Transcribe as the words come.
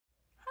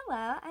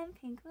Hello, I'm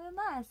Pink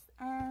Moss,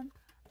 and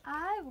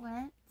I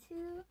went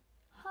to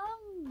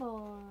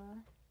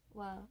Humbowl.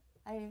 Well,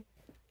 I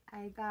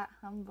got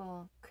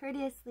Humbowl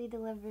courteously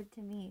delivered to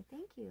me.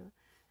 Thank you.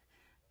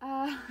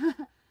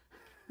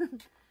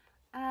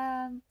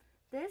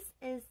 This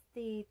is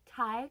the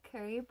Thai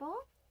curry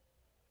bowl.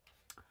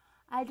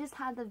 I just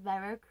had the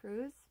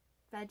Veracruz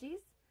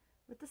veggies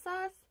with the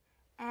sauce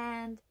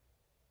and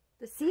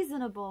the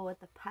seasonal bowl with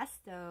the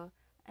pesto,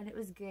 and it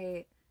was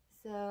great.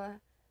 So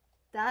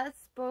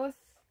that's both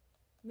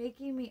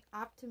making me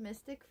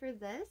optimistic for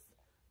this,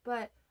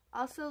 but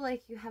also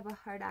like you have a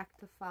hard act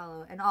to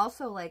follow, and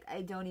also like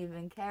I don't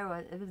even care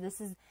what if this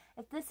is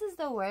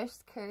the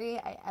worst curry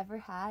I ever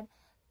had.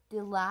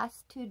 The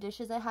last two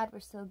dishes I had were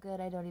so good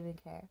I don't even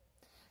care.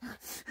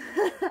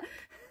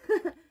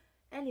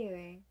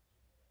 Anyway,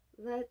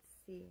 let's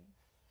see.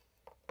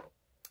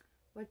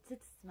 What's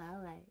it smell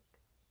like?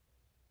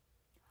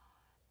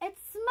 It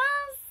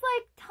smells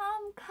like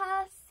Tom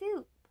Kha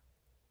soup.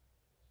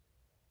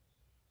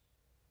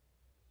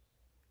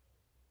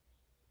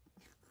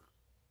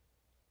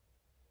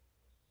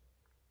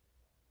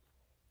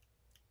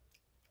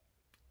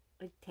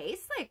 It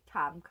tastes like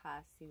Tom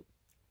Kha soup.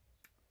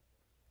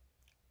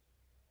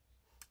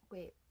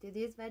 Wait, do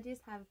these veggies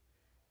have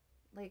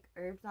like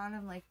herbs on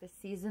them? Like the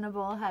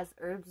seasonable has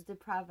herbes de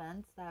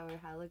Provence that were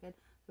hella good.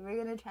 So we're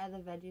gonna try the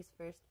veggies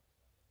first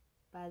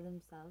by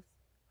themselves.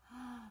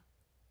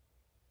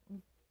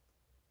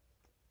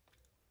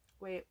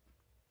 Wait.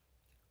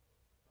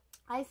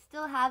 I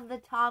still have the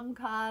Tom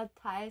Kha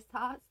Thai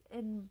sauce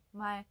in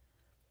my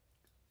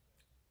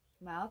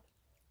mouth.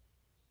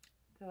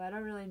 So I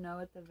don't really know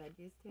what the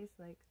veggies taste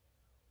like.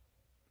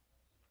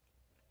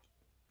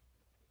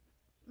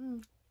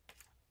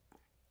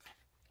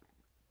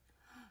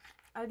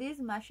 Are these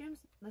mushrooms?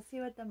 Let's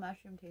see what the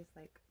mushroom tastes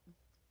like.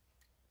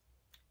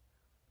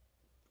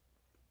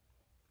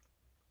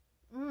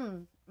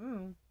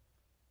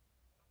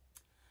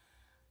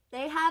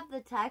 They have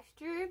the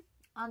texture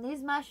on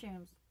these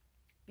mushrooms.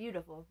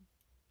 Beautiful.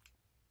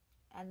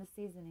 And the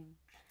seasoning.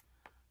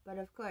 But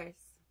of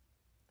course,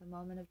 the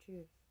moment of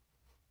truth.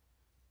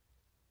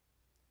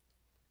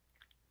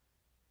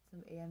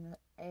 Some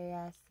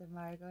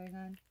ASMR going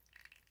on.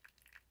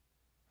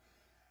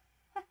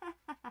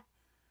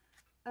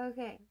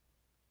 Okay.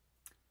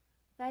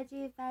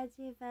 Veggie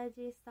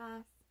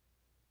sauce.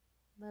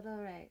 Little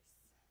rice.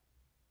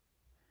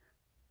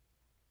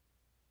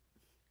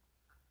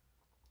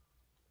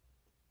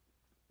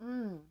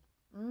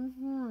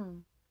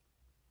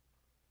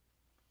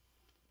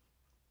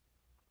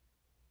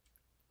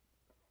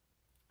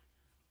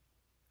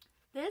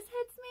 This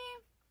hits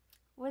me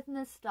with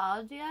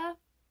nostalgia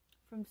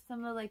from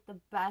some of like the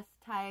best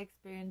Thai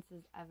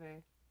experiences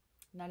ever.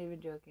 Not even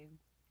joking.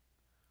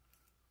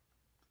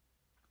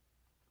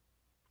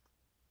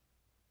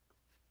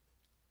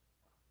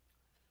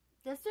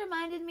 This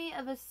reminded me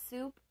of a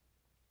soup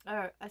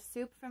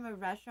from a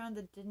restaurant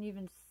that didn't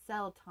even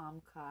sell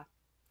Tom Kha.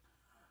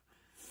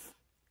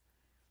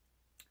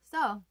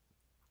 So,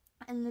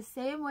 in the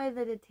same way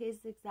that it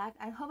tastes exact,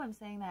 I hope I'm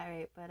saying that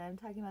right, but I'm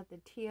talking about the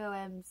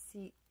Tomkha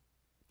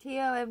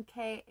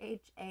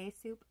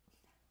soup.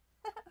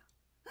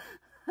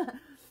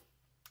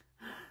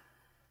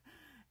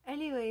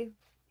 Anyway,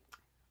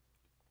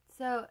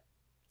 so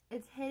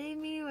it's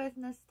hitting me with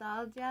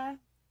nostalgia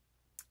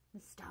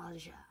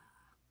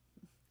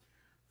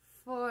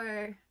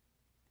for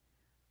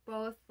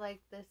both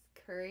like this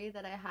curry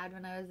that I had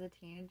when I was a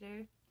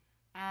teenager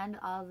and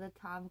all the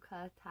Tom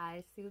Kha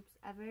Thai soups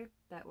ever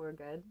that were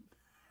good.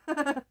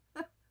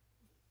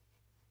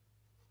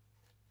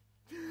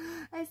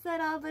 I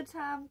said all the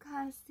Tom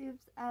Kha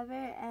soups ever,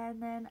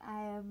 and then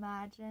I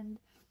imagined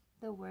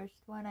the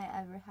worst one I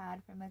ever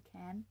had from a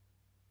can.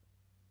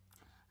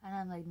 And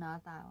I'm like,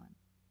 not that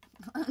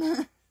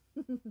one.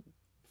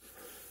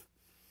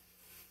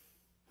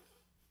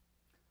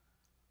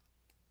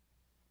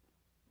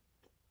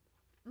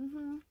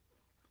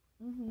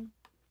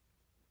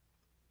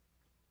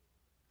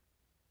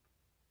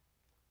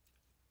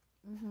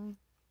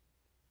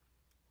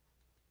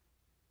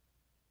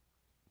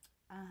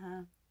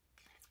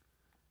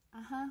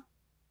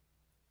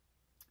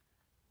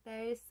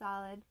 Very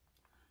solid.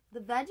 The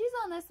veggies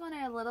on this one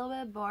are a little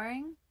bit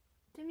boring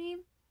to me,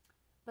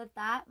 but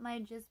that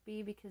might just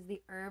be because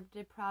the herb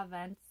de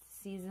Provence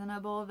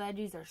seasonable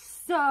veggies are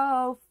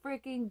so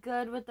freaking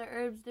good with the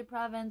herbs de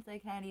Provence. I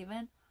can't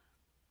even.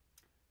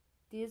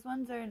 These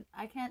ones are,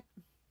 I can't.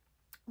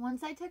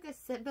 Once I took a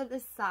sip of the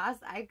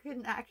sauce, I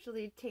couldn't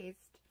actually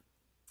taste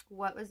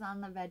what was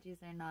on the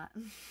veggies or not.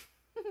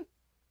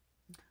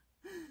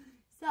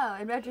 So,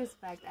 in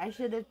retrospect, I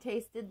should have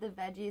tasted the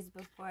veggies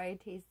before I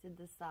tasted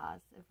the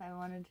sauce if I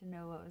wanted to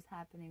know what was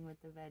happening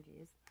with the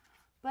veggies.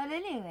 But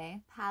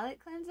anyway, palate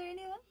cleanser,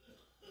 anyone?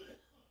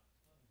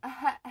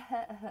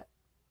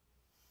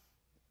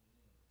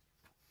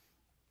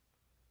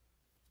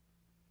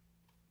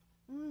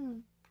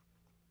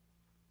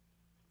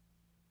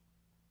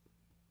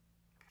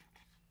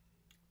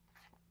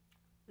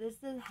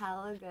 This is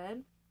hella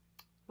good,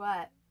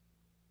 but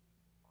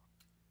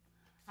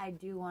I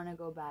do want to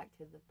go back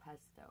to the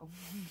pesto.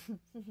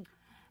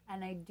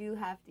 And I do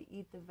have to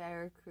eat the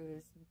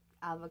Veracruz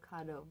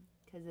avocado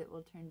because it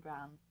will turn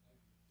brown.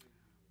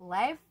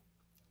 Life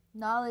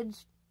knowledge.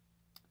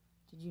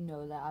 Did you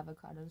know that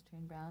avocados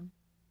turn brown?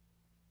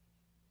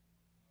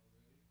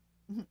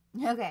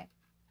 Okay.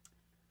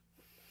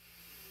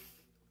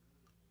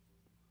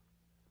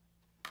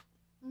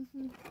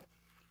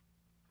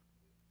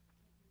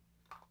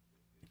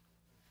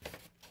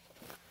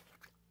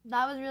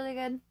 That was really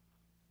good.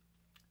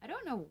 I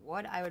don't know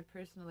what I would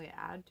personally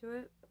add to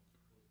it,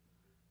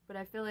 but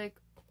I feel like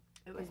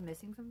it was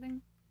missing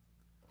something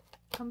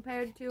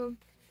compared to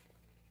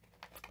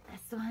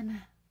this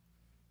one.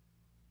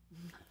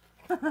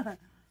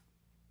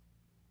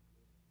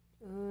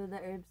 Ooh, the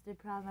herbs de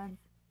Provence.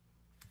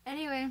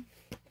 Anyway,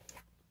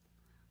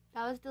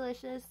 that was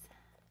delicious.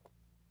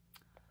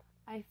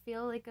 I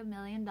feel like $1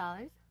 million.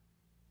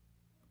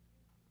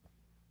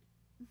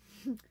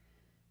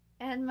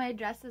 And my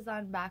dress is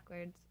on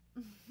backwards.